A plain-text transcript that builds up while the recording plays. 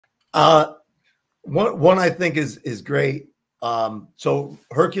Uh, one I think is great. So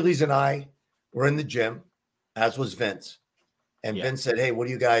Hercules and I were in the gym, as was Vince, and Vince said, "Hey, what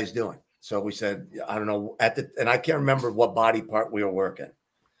are you guys doing?" So we said, "I don't know." And I can't remember what body part we were working.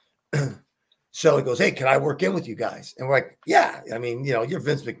 So he goes, "Hey, can I work in with you guys?" And we're like, "Yeah, I mean, you're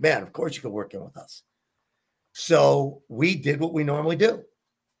Vince McMahon. Of course you can work in with us." So we did what we normally do.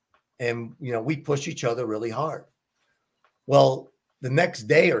 And, we push each other really hard. Well, the next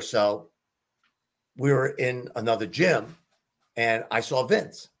day or so, we were in another gym and I saw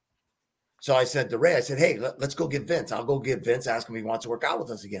Vince. So I said to Ray, I said, "Hey, let's go get Vince. I'll go get Vince, ask him if he wants to work out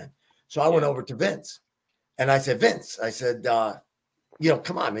with us again." So I went over to Vince and I said, "Vince," I said,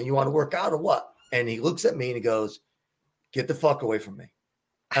 "come on, man, you want to work out or what?" And he looks at me and he goes, "Get the fuck away from me."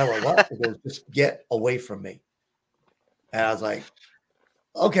 And I went, "What?" He goes, "Just get away from me." And I was like,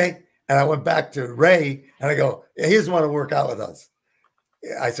 "Okay." And I went back to Ray and I go, "Yeah, he doesn't want to work out with us."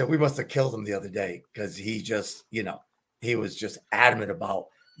 I said, "We must have killed him the other day because he just, he was just adamant about,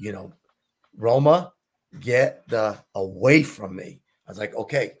 Roma, get the away from me." I was like,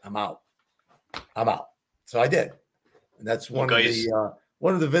 "Okay, I'm out. I'm out." So I did. And that's one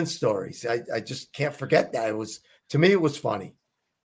of the Vince stories. I just can't forget that. To me, it was funny.